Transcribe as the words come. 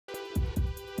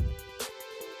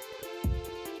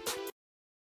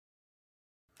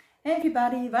Hey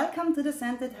everybody, welcome to the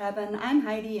Scented Heaven. I'm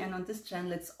Heidi and on this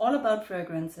channel it's all about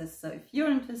fragrances. So if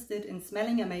you're interested in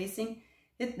smelling amazing,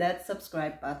 hit that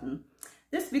subscribe button.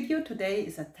 This video today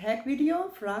is a tag video.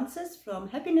 Frances from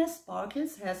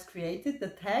HappinessSparkles has created the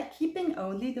tag keeping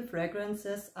only the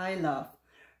fragrances I love.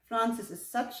 Frances is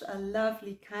such a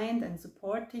lovely, kind and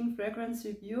supporting fragrance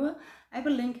reviewer. I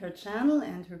will link her channel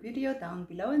and her video down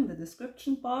below in the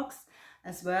description box,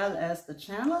 as well as the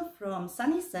channel from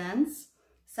Sunny Scents.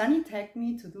 Sunny tagged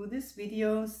me to do this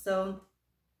video, so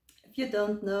if you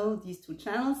don't know these two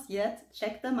channels yet,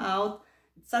 check them out.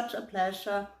 It's such a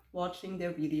pleasure watching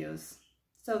their videos.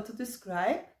 So to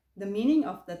describe the meaning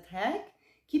of the tag,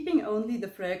 keeping only the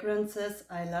fragrances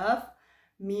I love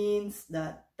means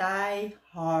the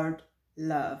die-hard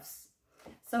loves.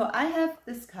 So I have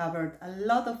discovered a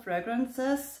lot of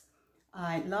fragrances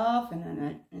I love and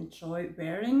I enjoy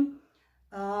wearing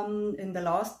in the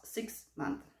last 6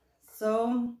 months.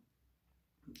 So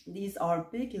these are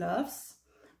big loves,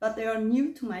 but they are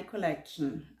new to my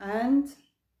collection, and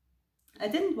I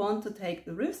didn't want to take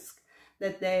the risk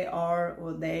that they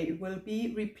will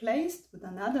be replaced with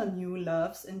another new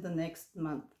loves in the next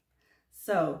month.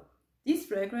 So these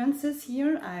fragrances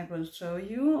here I will show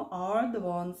you are the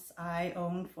ones I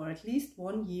own for at least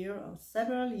 1 year or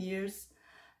several years,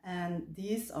 and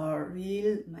these are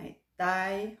real my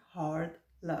die-hard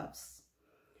loves.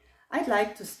 I'd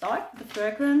like to start the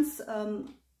fragrance.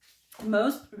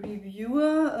 Most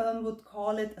reviewer would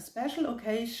call it a special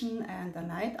occasion and a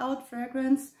night out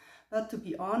fragrance, but to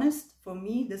be honest, for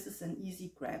me this is an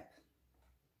easy grab.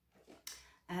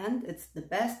 And it's the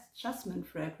best jasmine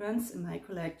fragrance in my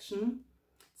collection.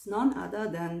 It's none other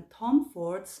than Tom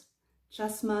Ford's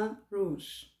Jasmin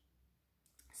Rouge.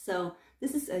 So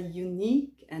this is a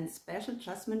unique and special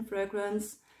jasmine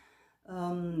fragrance.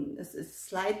 This is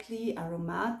slightly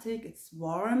aromatic, it's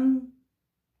warm,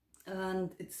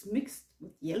 and it's mixed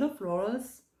with yellow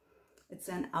florals. It's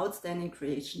an outstanding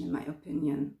creation in my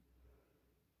opinion.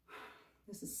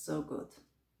 This is so good.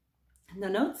 And the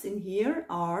notes in here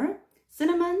are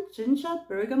cinnamon, ginger,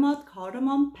 bergamot,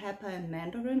 cardamom, pepper and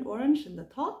mandarin orange in the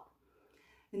top.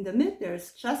 In the mid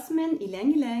there's jasmine,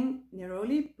 ylang ylang,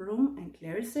 neroli, broom and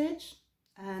clary sage.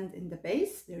 And in the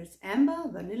base there's amber,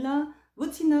 vanilla,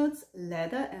 woodsy notes,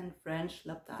 leather and French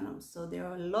labdanum. So there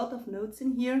are a lot of notes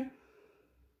in here,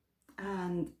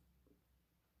 and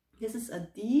this is a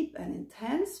deep and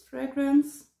intense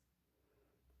fragrance,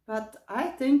 but I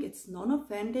think it's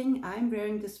non-offending. I'm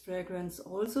wearing this fragrance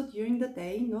also during the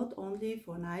day, not only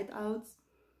for night outs,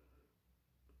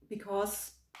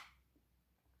 because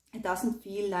it doesn't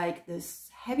feel like this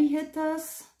heavy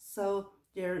hitters. So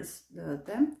there's the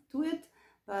depth to it,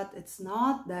 but it's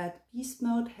not that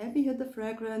Beastmode heavy hitter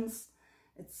fragrance.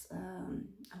 It's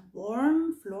a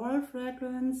warm floral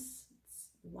fragrance. It's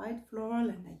white floral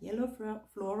and a yellow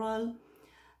floral,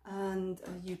 and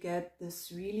you get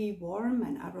this really warm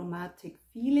and aromatic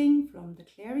feeling from the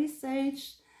clary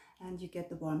sage, and you get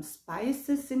the warm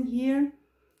spices in here.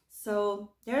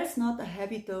 So there's not a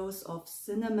heavy dose of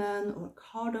cinnamon or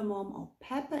cardamom or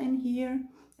pepper in here.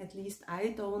 At least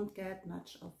I don't get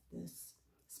much of this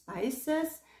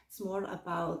spices. It's more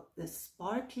about the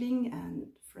sparkling and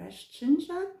fresh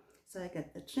ginger. So I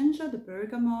get the ginger, the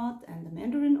bergamot and the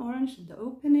mandarin orange in the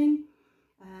opening,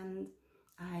 and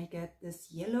I get this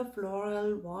yellow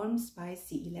floral, warm,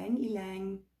 spicy ylang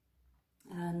ylang,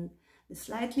 and the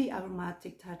slightly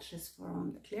aromatic touches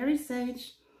from the clary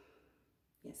sage.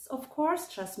 Yes, of course,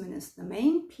 jasmine is the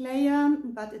main player,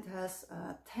 but it has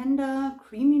a tender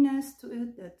creaminess to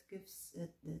it that gives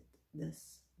it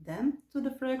this depth to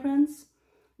the fragrance.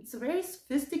 It's a very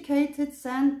sophisticated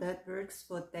scent that works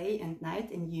for day and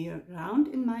night and year round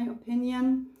in my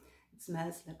opinion. It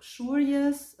smells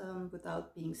luxurious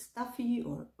without being stuffy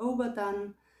or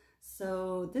overdone.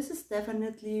 So this is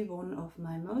definitely one of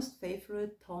my most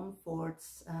favorite Tom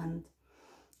Fords, and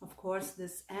of course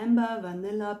this amber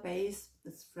vanilla base,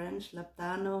 this French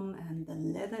labdanum and the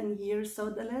leather in here.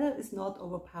 So the leather is not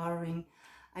overpowering.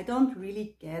 I don't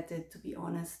really get it, to be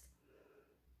honest.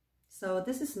 So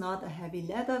this is not a heavy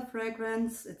leather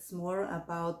fragrance. It's more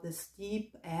about this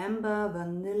deep amber,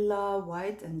 vanilla,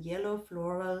 white and yellow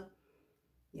floral.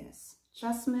 Yes,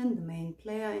 jasmine, the main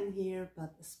player in here,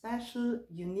 but a special,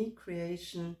 unique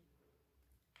creation.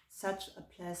 Such a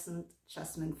pleasant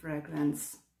jasmine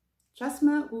fragrance.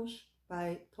 Jasmin Rouge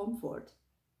by Tom Ford.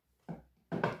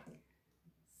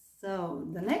 So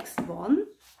the next one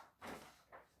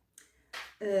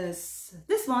is,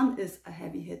 this one is a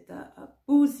heavy hitter, a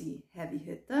boozy heavy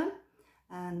hitter,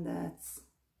 and that's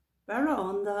Barra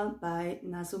Onda by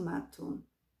Nosy.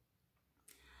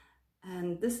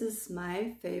 And this is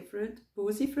my favorite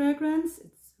boozy fragrance.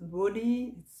 It's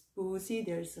woody, it's boozy,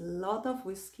 there's a lot of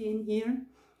whiskey in here.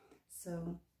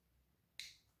 So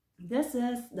this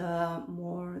is the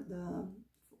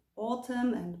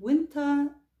autumn and winter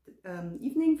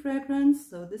evening fragrance.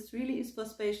 So this really is for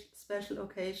special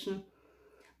occasion.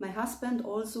 My husband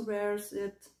also wears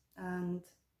it, and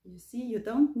you see, you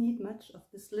don't need much of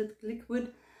this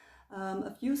liquid.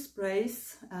 A few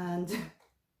sprays and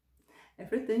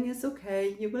everything is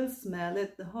okay. You will smell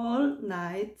it the whole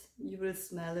night. You will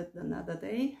smell it another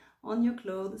day on your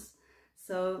clothes.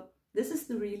 So this is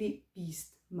the really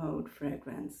Beastmode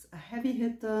fragrance. A heavy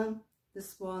hitter.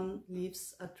 This one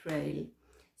leaves a trail.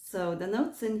 So the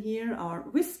notes in here are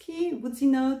whiskey, woodsy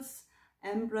notes,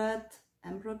 ambret,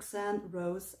 ambroxan,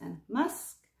 rose and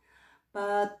musk.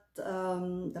 But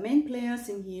the main players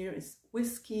in here is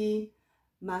whiskey,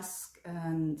 musk,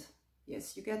 and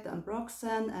yes, you get the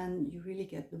ambroxan and you really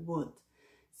get the wood.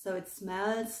 So it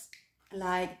smells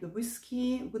like the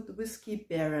whiskey with the whiskey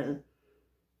barrel.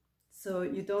 So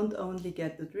you don't only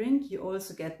get the drink, you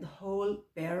also get the whole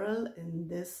barrel in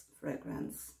this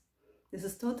fragrance. This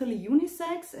is totally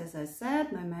unisex, as I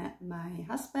said. My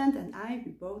husband and I,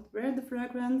 we both wear the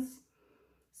fragrance.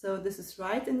 So this is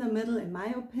right in the middle, in my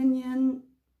opinion.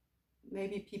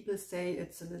 Maybe people say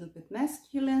it's a little bit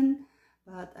masculine,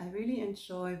 but I really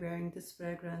enjoy wearing this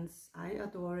fragrance. I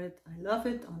adore it. I love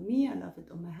it on me. I love it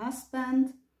on my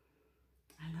husband.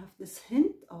 I love this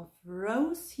hint of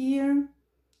rose here.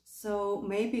 So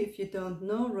maybe if you don't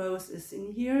know rose is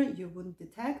in here, you wouldn't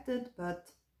detect it, but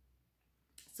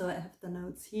so I have the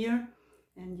notes here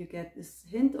and you get this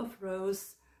hint of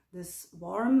rose, this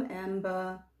warm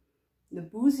amber, the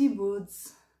boozy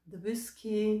woods, the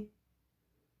whiskey.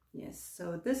 Yes,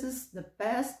 so this is the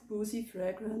best boozy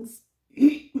fragrance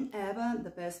ever,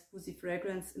 the best boozy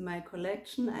fragrance in my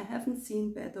collection. I haven't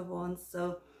seen better ones,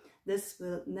 so this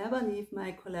will never leave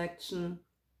my collection.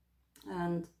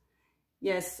 And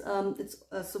yes, it's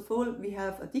so we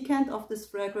have a decant of this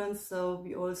fragrance, so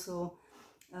we also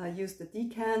use the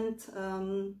decant.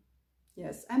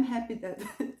 Yes, I'm happy that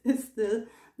it is still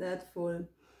that full.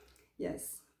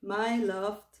 Yes, my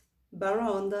loved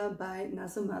Baronda by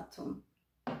Nasomatto.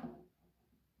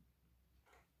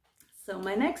 So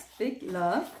my next big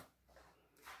love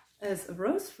is a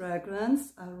rose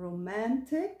fragrance, a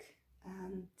romantic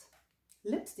and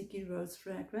lipsticky rose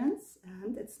fragrance,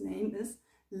 and its name is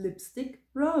Lipstick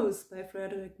Rose by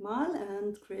Frederic Malle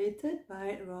and created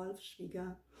by Rolf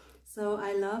Schwieger. So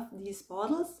I love these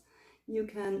bottles. You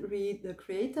can read the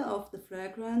creator of the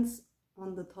fragrance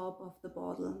on the top of the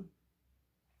bottle.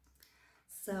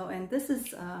 So, and this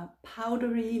is a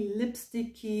powdery,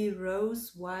 lipsticky,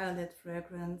 rose violet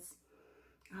fragrance.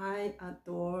 I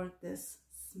adore this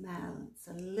smell. It's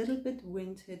a little bit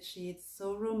vintagey, it's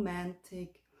so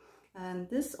romantic. And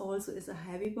this also is a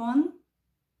heavy one.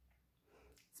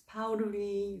 It's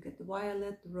powdery, you get the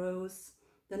violet, rose.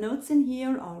 The notes in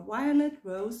here are violet,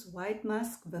 rose, white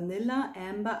musk, vanilla,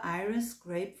 amber, iris,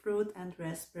 grapefruit and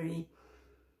raspberry.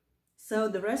 So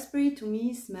the raspberry to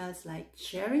me smells like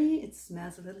cherry. It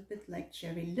smells a little bit like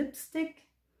cherry lipstick.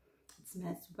 It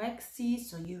smells waxy,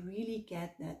 so you really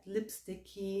get that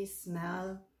lipsticky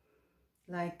smell,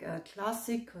 like a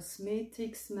classic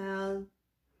cosmetic smell.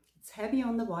 It's heavy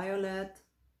on the violet.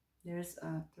 There's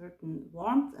a certain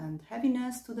warmth and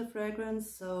heaviness to the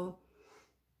fragrance, so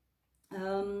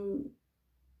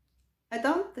I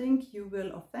don't think you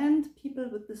will offend people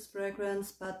with this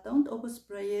fragrance, but don't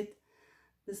overspray it.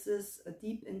 This is a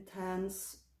deep,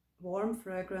 intense, warm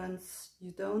fragrance.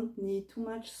 You don't need too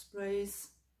much sprays.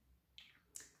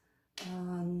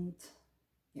 And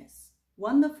yes,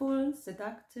 wonderful,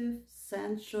 seductive,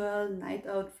 sensual, night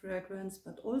out fragrance,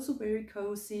 but also very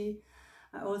cozy.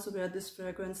 I also wear this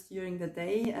fragrance during the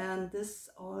day, and this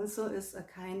also is a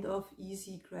kind of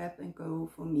easy grab and go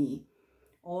for me.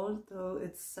 Although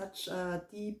it's such a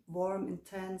deep, warm,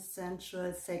 intense,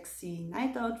 sensual, sexy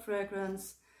night out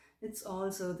fragrance, it's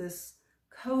also this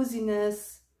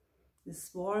coziness,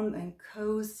 this warm and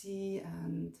cozy,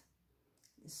 and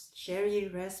this cherry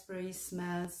raspberry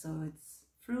smell. So it's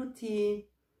fruity,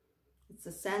 it's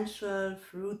a sensual,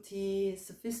 fruity,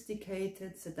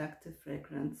 sophisticated, seductive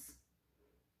fragrance.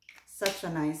 Such a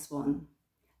nice one.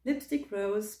 Lipstick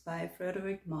Rose by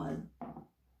Frederic Malle.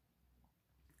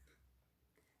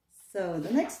 So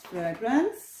the next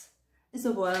fragrance is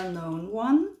a well-known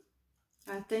one.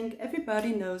 I think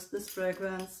everybody knows this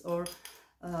fragrance or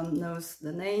knows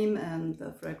the name and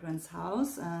the fragrance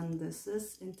house, and this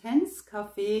is Intense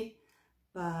Coffee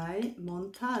by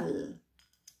Monte.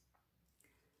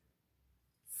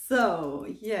 So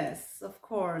yes, of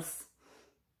course,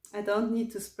 I don't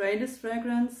need to spray this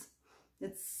fragrance.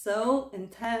 It's so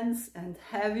intense and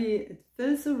heavy, it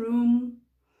fills a room.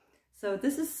 So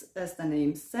this is, as the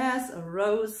name says, a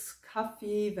rose,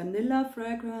 coffee, vanilla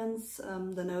fragrance.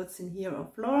 The notes in here are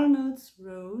floral notes,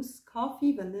 rose,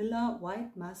 coffee, vanilla,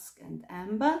 white musk and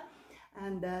amber.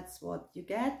 And that's what you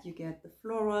get. You get the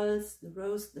florals, the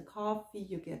rose, the coffee,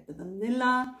 you get the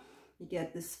vanilla, you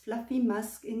get this fluffy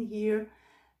musk in here.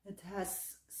 It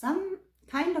has some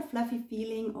kind of fluffy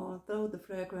feeling, although the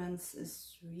fragrance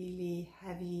is really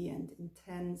heavy and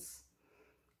intense,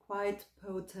 quite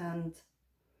potent.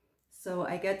 So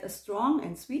I get a strong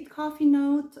and sweet coffee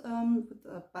note with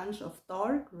a bunch of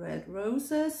dark red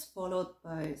roses, followed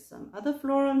by some other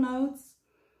floral notes.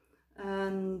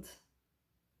 And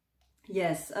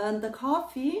yes, and the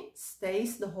coffee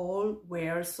stays the whole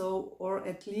wear, so, or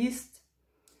at least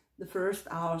the first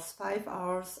hours, 5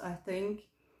 hours, I think,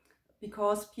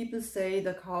 because people say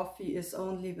the coffee is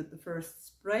only with the first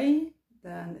spray,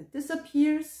 then it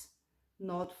disappears.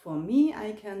 Not for me,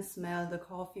 I can smell the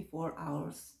coffee for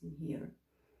hours in here.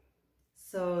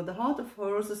 So the Heart of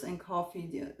Roses and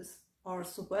coffee are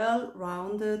so well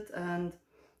rounded, and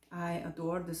I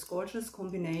adore this gorgeous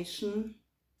combination.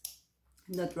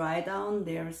 In the dry down,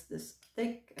 there's this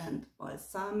thick and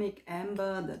balsamic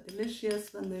amber, the delicious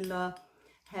vanilla,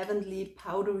 heavenly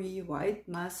powdery white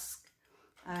musk.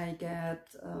 I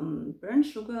get burnt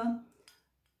sugar.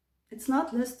 It's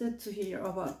not listed to here,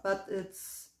 but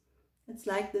it's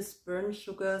like this burnt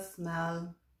sugar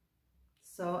smell.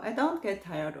 So I don't get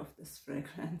tired of this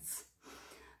fragrance.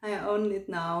 I own it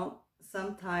now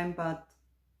sometime, but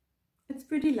it's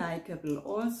pretty likable.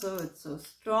 Also, it's so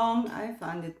strong. I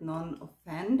find it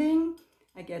non-offending.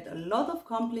 I get a lot of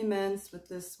compliments with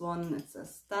this one. It's a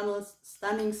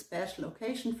stunning special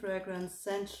occasion fragrance,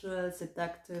 sensual,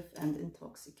 seductive and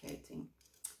intoxicating.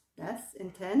 That's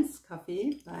Intense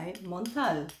Coffee by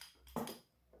Monte.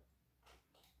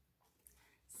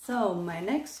 So my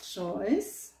next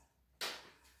choice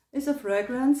is a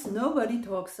fragrance. Nobody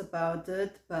talks about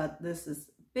it, but this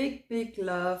is big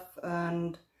love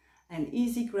and an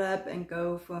easy grab and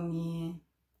go for me.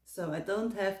 So I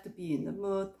don't have to be in the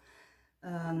mood,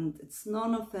 and it's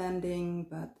non-offending,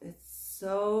 but it's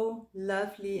so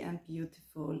lovely and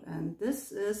beautiful. And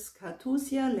this is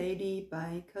Cartusia Lady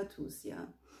by Cartusia.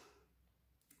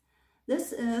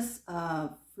 This is a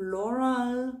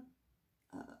floral,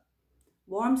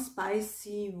 warm,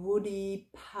 spicy, woody,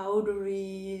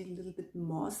 powdery, a little bit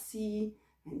mossy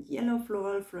and yellow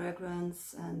floral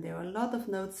fragrance, and there are a lot of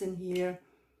notes in here.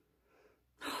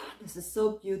 This is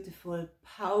so beautiful,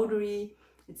 powdery.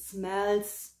 It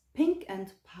smells pink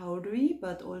and powdery,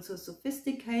 but also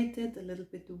sophisticated, a little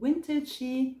bit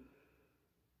vintagey,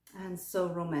 and so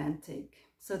romantic.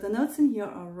 So the notes in here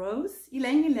are rose,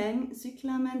 ylang,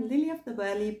 cyclamen, lily of the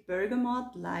valley,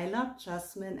 bergamot, lilac,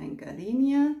 jasmine and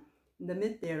gardenia. In the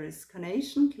mid there is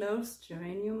carnation, cloves,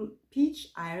 geranium, peach,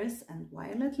 iris and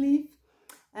violet leaf.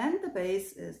 And the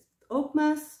base is oak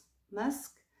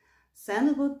musk,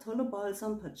 sandalwood, tolo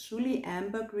balsam, patchouli,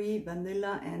 ambergris,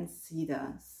 vanilla and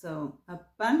cedar. So a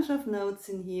bunch of notes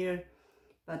in here,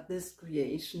 but this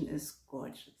creation is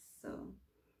gorgeous. So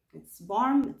it's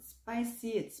warm, it's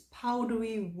spicy, it's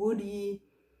powdery, woody.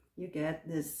 You get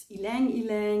this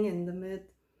ylang in the mid.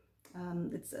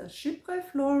 It's a chypre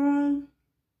floral.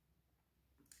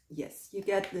 Yes, you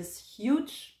get this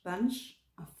huge bunch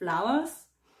of flowers.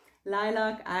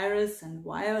 Lilac, iris and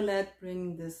violet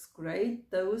bring this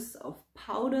great dose of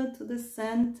powder to the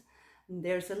scent. And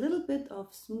there's a little bit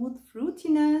of smooth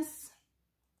fruitiness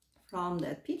from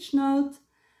that peach note.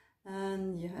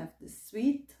 And you have the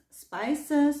sweet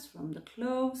spices from the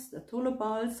cloves. The tolo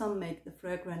balsam make the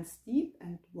fragrance deep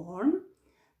and warm,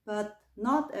 but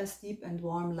not as deep and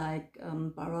warm like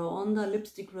Baraonda,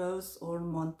 Lipstick Rose or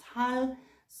Monte.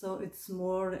 So it's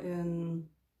more in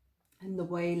the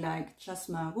way like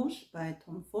Jasmin Rouge by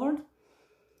Tom Ford.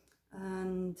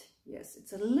 And yes,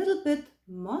 it's a little bit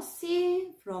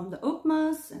mossy from the oak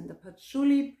moss, and the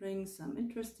patchouli brings some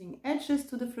interesting edges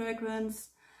to the fragrance.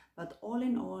 But all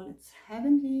in all, it's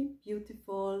heavenly,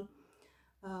 beautiful,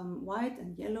 white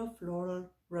and yellow floral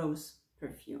rose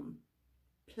perfume.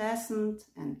 Pleasant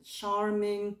and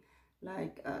charming,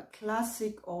 like a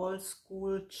classic old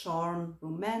school charm,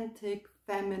 romantic,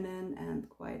 feminine and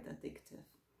quite addictive.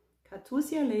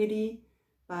 Cartusia Lady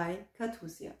by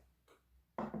Cartusia.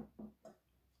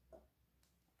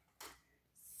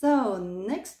 So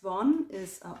next one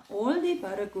is a oldie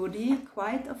but a goodie,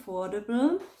 quite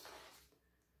affordable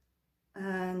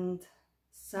and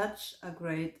such a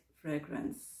great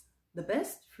fragrance. The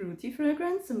best fruity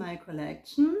fragrance in my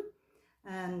collection,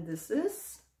 and this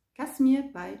is Casimir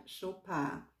by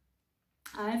Chopin.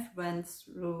 I've went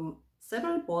through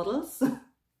several bottles.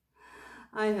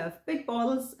 I have big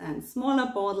bottles and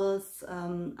smaller bottles.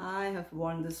 I have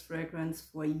worn this fragrance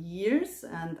for years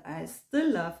and I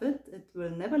still love it. It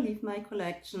will never leave my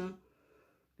collection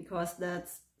because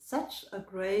that's such a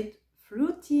great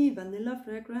fruity vanilla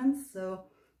fragrance. So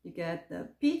you get the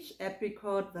peach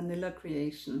apricot vanilla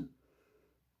creation.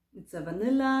 It's a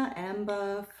vanilla,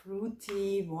 amber,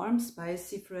 fruity, warm,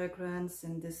 spicy fragrance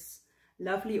in this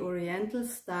lovely oriental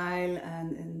style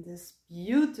and in this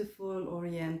beautiful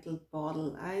oriental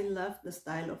bottle. I love the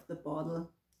style of the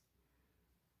bottle.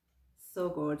 So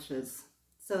gorgeous.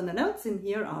 So the notes in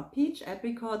here are peach,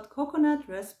 apricot, coconut,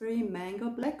 raspberry, mango,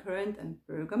 blackcurrant and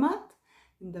bergamot.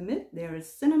 In the mid there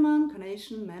is cinnamon,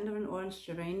 carnation, mandarin orange,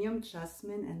 geranium,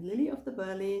 jasmine and lily of the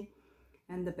valley.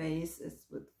 And the base is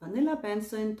with vanilla,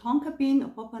 benzoin, tonka bean,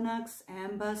 opopanax,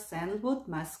 amber, sandalwood,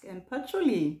 musk and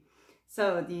patchouli.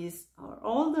 So these are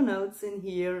all the notes in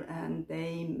here and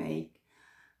they make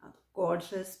a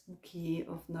gorgeous bouquet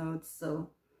of notes.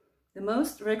 So the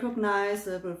most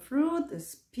recognizable fruit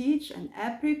is peach and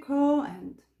apricot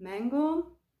and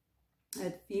mango.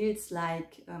 It feels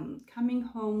like coming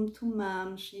home to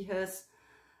mom. She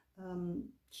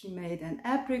made an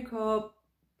apricot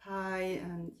pie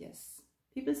and yes.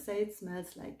 People say it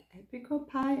smells like apricot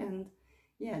pie and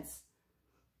yes,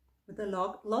 with a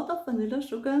lot of vanilla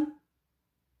sugar.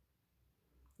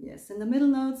 Yes, and the middle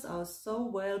notes are so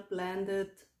well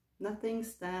blended, nothing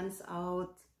stands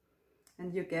out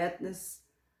and you get this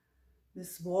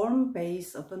warm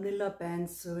base of vanilla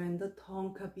benzoin, the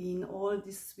tonka bean, all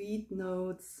these sweet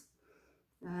notes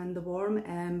and the warm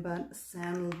amber,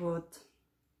 sandalwood.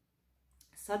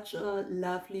 Such a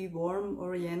lovely warm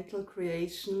oriental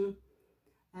creation.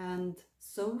 And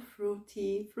so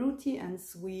fruity and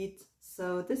sweet.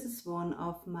 So this is one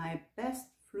of my best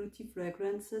fruity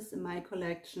fragrances in my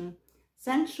collection.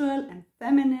 Sensual and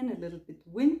feminine, a little bit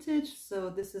vintage. So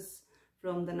this is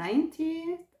from the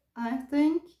 90s, I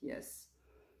think. Yes.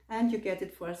 And you get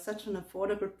it for such an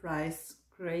affordable price.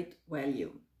 Great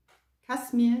value.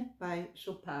 Casimir by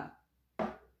Chopin.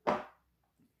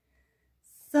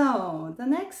 So the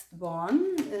next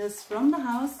one is from the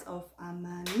house of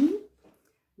Armani.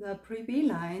 The Privé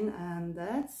line, and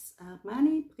that's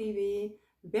Armani Privé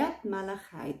Vert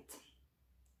Malachite.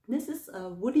 This is a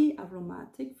woody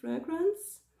aromatic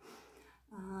fragrance.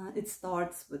 It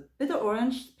starts with bitter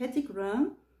orange petit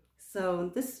grain, so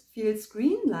this feels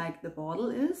green like the bottle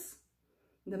is.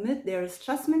 In the mid there is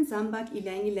jasmine, sambac,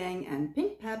 ylang and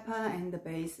pink pepper, and the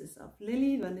base is of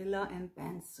lily, vanilla and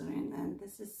benzoin. And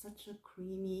this is such a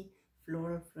creamy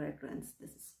floral fragrance.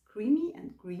 This is creamy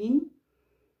and green.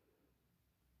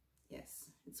 Yes,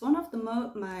 it's one of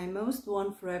my most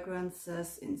worn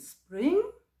fragrances in spring.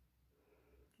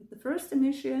 With the first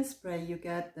initial spray you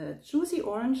get the juicy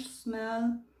orange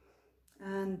smell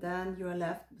and then you are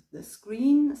left with this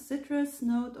green citrus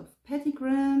note of petit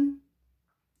grain.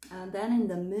 And then in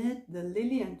the mid the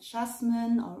lily and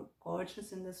jasmine are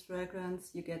gorgeous in this fragrance.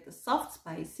 You get the soft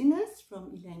spiciness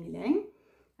from Ylang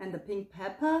and the pink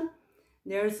pepper.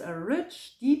 There's a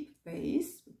rich deep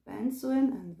base with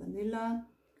benzoin and vanilla.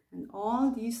 And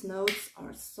all these notes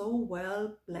are so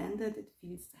well blended, it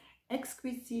feels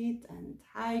exquisite and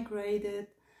high graded,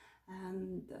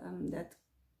 and that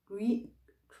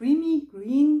creamy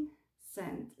green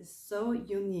scent is so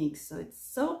unique. So it's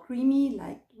so creamy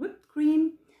like whipped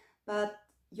cream, but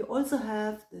you also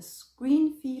have this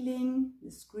green feeling,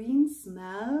 this green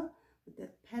smell with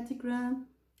that petit grain.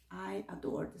 I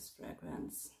adore this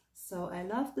fragrance. So I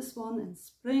love this one in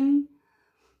spring.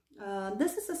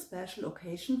 This is a special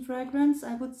occasion fragrance,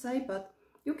 I would say, but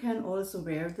you can also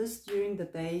wear this during the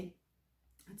day.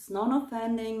 It's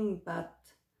non-offending, but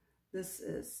this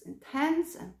is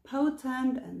intense and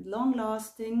potent and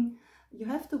long-lasting. You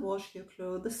have to wash your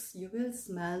clothes, you will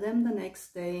smell them the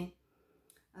next day.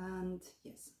 And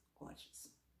yes, gorgeous.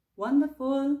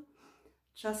 Wonderful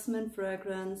jasmine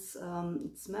fragrance.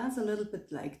 It smells a little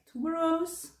bit like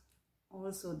tuberose.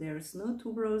 Also, there's no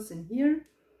tuberose in here.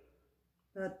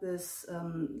 But this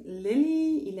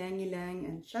lily, ylang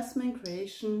and jasmine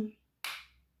creation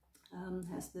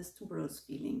has this tuberose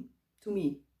feeling, to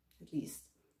me at least.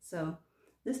 So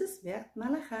this is Vert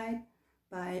Malachite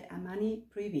by Armani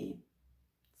Privé.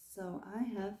 So I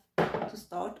have to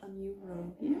start a new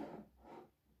row here.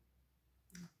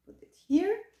 Put it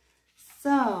here.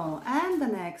 So, and the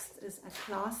next is a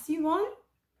classy one.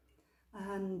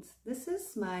 And this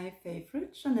is my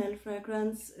favorite Chanel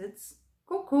fragrance. It's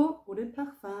Coco Eau de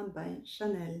Parfum by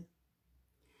Chanel.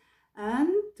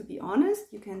 And to be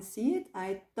honest, you can see it,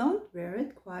 I don't wear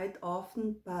it quite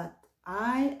often, but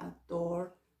I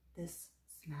adore this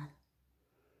smell.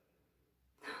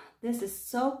 This is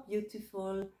so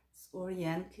beautiful. It's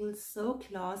oriental, so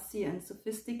classy and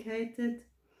sophisticated.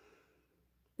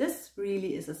 This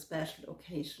really is a special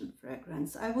occasion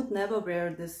fragrance. I would never wear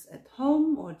this at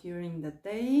home or during the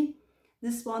day.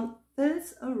 This one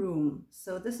fills a room.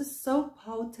 So this is so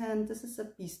potent. This is a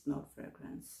Beastmode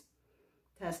fragrance.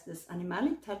 It has this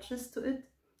animalic touches to it.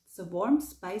 It's a warm,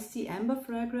 spicy amber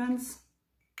fragrance.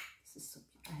 This is so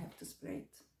beautiful. I have to spray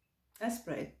it. I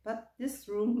spray it, but this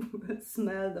room will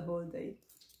smell the whole day.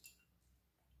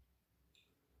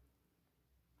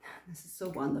 This is so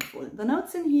wonderful. The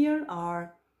notes in here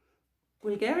are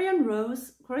Bulgarian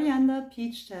rose, coriander,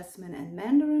 peach, jasmine and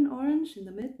mandarin orange. In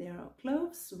the mid there are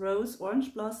cloves, rose,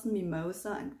 orange blossom,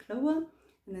 mimosa and clover.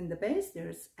 And in the base there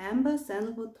is amber,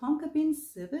 sandalwood, tonka bean,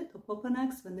 civet,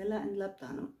 opoponax, vanilla and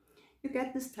labdanum. You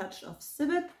get this touch of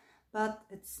civet, but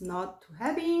it's not too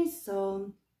heavy,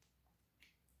 so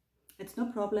it's no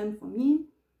problem for me.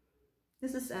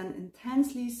 This is an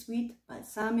intensely sweet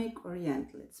balsamic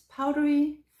oriental. It's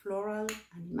powdery, floral,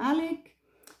 animalic.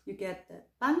 You get that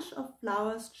bunch of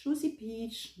flowers, juicy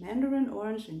peach, mandarin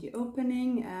orange in the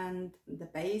opening, and the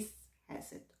base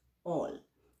has it all.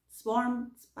 It's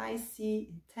warm,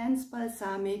 spicy, intense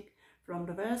balsamic from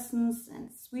the versions, and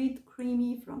sweet,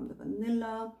 creamy from the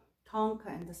vanilla, tonka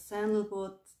and the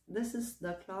sandalwood. This is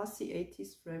the classy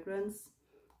 80s fragrance.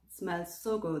 It smells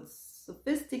so good.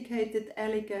 Sophisticated,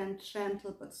 elegant,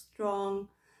 gentle but strong,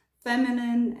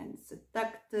 feminine and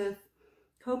seductive.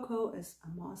 Cocoa is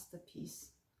a masterpiece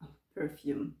of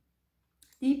perfume.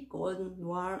 Deep golden,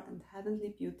 noir and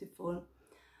heavenly beautiful.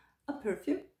 A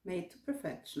perfume made to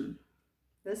perfection.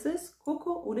 This is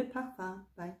Coco Eau de Parfum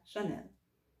by Chanel.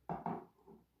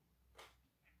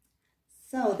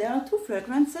 So there are 2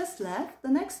 fragrances left. The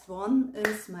next one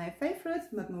is my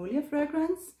favorite Magnolia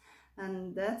fragrance,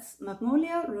 and that's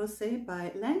Magnolia Rosé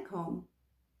by Lancôme.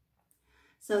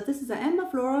 So this is an amber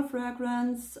floral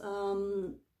fragrance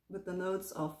with the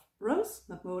notes of rose,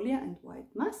 magnolia and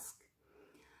white musk.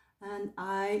 And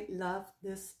I love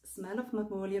this smell of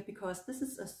magnolia because this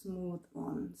is a smooth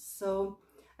one. So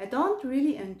I don't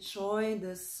really enjoy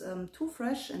this too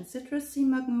fresh and citrusy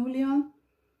magnolia,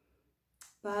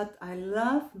 but I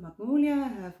love magnolia.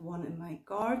 I have one in my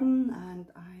garden and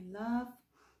I love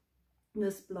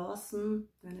this blossom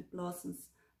when it blossoms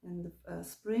in the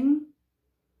spring.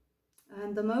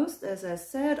 And the most, as I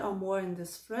said, are more in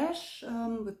this fresh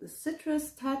with the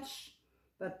citrus touch,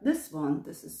 but this one,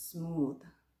 this is smooth.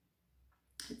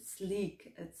 It's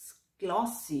sleek, it's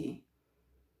glossy.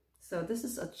 So this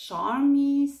is a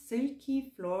charmy,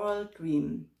 silky floral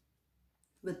cream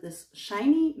with this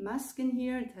shiny musk in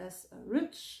here. It has a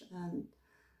rich and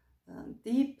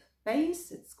deep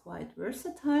base. It's quite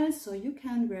versatile, so you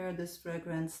can wear this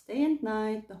fragrance day and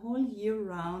night, the whole year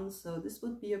round. So this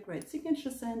would be a great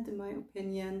signature scent in my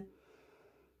opinion.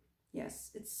 Yes,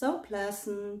 it's so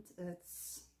pleasant.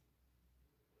 It's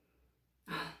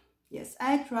yes,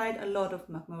 I tried a lot of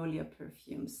magnolia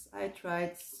perfumes. I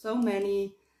tried so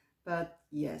many, but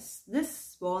yes,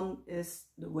 this one is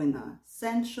the winner.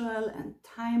 Sensual and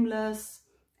timeless,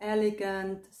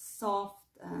 elegant, soft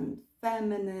and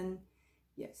feminine.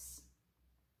 Yes,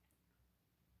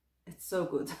 it's so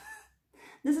good.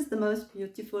 This is the most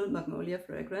beautiful magnolia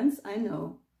fragrance I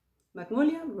know.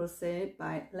 Magnolia Rosé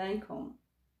by Lancôme.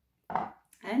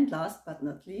 And last but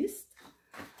not least,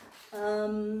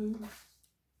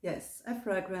 yes, a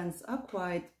fragrance, a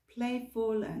quite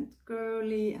playful and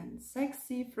girly and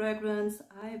sexy fragrance.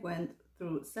 I went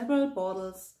through several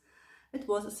bottles. It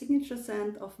was a signature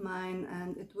scent of mine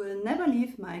and it will never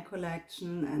leave my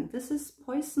collection. And this is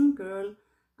Poison Girl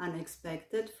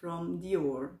Unexpected from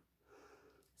Dior.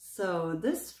 So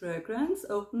this fragrance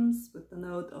opens with the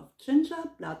note of ginger,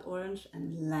 blood orange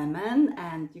and lemon.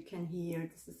 And you can hear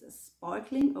this is a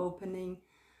sparkling opening,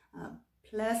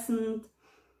 pleasant.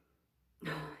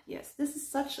 Yes, this is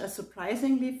such a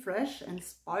surprisingly fresh and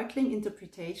sparkling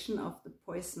interpretation of the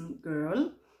Poison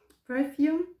Girl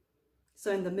perfume.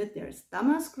 So in the mid there's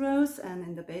damask rose and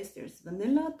in the base there's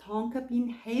vanilla, tonka bean,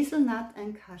 hazelnut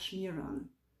and cashmeran.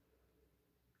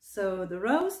 So the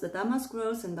rose, the damask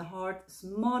rose in the heart is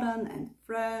modern and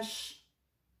fresh,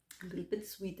 a little bit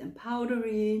sweet and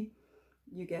powdery.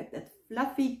 You get that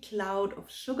fluffy cloud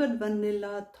of sugared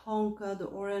vanilla, tonka, the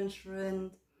orange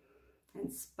rind,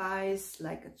 and spice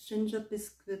like a ginger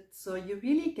biscuit. So you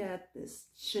really get this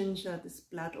ginger, this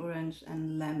blood orange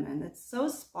and lemon. It's so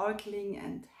sparkling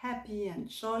and happy and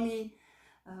jolly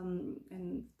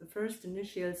in the first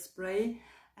initial spray.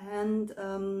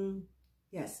 And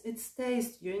yes, it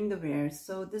stays during the wear.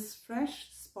 So this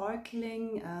fresh,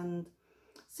 sparkling and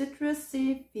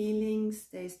citrusy feeling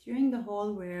stays during the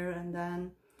whole wear. And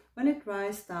then When it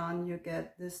dries down, you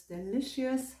get this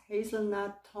delicious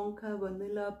hazelnut tonka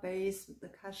vanilla base with the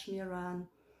cashmere run.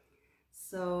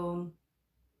 So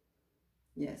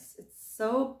yes, it's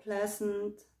so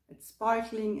pleasant, it's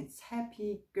sparkling, it's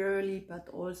happy, girly, but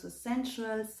also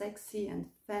sensual, sexy and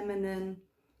feminine.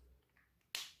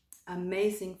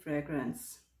 Amazing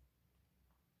fragrance.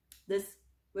 This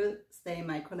will stay in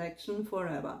my collection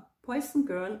forever. Poison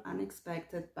Girl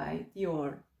Unexpected by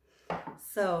Dior.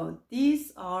 So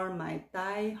these are my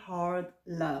die-hard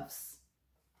loves.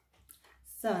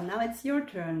 So now it's your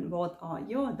turn. What are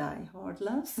your die-hard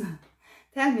loves?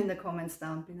 Tell me in the comments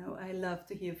down below. I love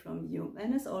to hear from you.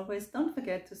 And as always, don't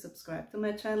forget to subscribe to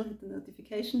my channel, hit the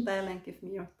notification bell and give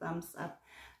me your thumbs up.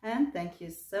 And thank you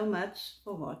so much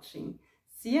for watching.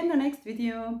 See you in the next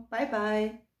video. Bye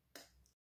bye.